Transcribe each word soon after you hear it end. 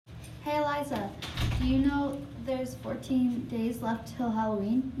Hey Eliza, do you know there's 14 days left till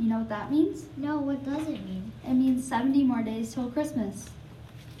Halloween? You know what that means? No, what does it mean? It means 70 more days till Christmas.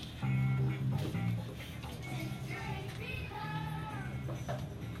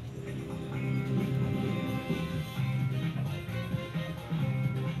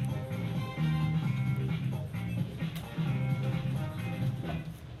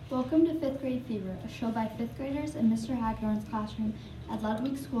 Welcome to 5th Grade Fever, a show by 5th graders in Mr. Hagdorn's classroom at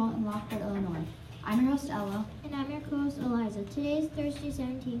Ludwig School in Lockport, Illinois. I'm your host, Ella. And I'm your co-host, Eliza. Today is Thursday,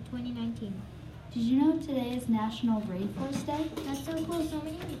 17, 2019. Did you know today is National Rainforest Day? That's so cool. So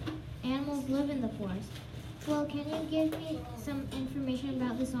many animals live in the forest. Well, can you give me some information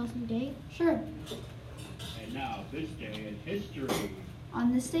about this awesome day? Sure. And now, this day in history.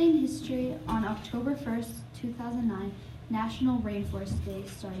 On this day in history, on October 1st, 2009, National Rainforest Day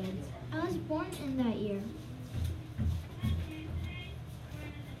started. I was born in that year.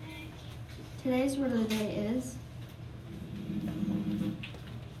 Today's word of the day is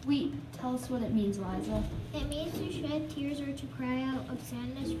wheat. Tell us what it means, Eliza. It means to shed tears or to cry out of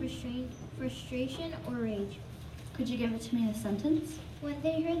sadness, frustration, or rage. Could you give it to me in a sentence? When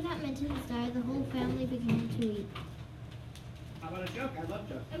they heard that Mittens died, the whole family began to weep. How about a joke? I love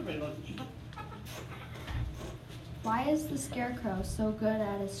jokes. Everybody loves a joke. Why is the scarecrow so good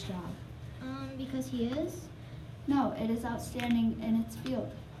at its job? Because he is? No, it is outstanding in its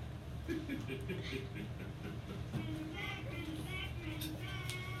field.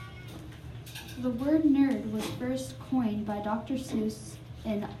 The word nerd was first coined by Dr. Seuss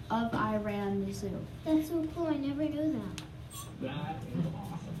in Of I Ran the Zoo. That's so cool. I never knew that. That is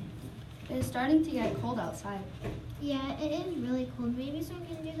awesome. It is starting to get cold outside. Yeah, it is really cold. Maybe someone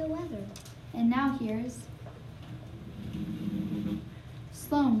can do the weather. And now here's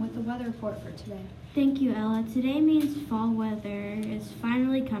Sloan with the weather report for today. Thank you, Ella. Today means fall weather is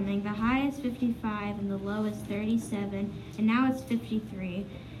finally coming. The high is 55 and the low is 37, and now it's 53.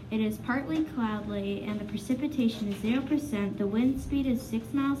 It is partly cloudy and the precipitation is 0%. The wind speed is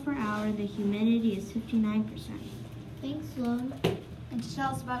 6 miles per hour. The humidity is 59%. Thanks, Sloan. And to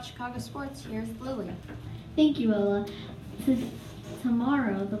tell us about Chicago sports, here's Lily. Thank you, Ella.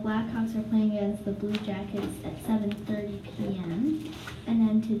 Tomorrow, the Blackhawks are playing against the Blue Jackets at 7:30 p.m. And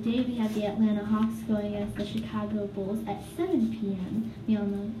then today we have the Atlanta Hawks going against the Chicago Bulls at 7 p.m. We all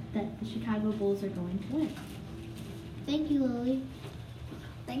know that the Chicago Bulls are going to win. Thank you, Lily.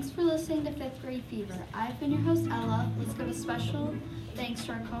 Thanks for listening to 5th Grade Fever. I've been your host, Ella. Let's give a special thanks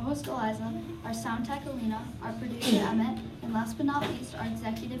to our co-host, Eliza, our sound tech, Alina, our producer, Emmett, and last but not least, our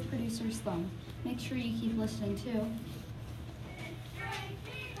executive producer, Sloan. Make sure you keep listening, too.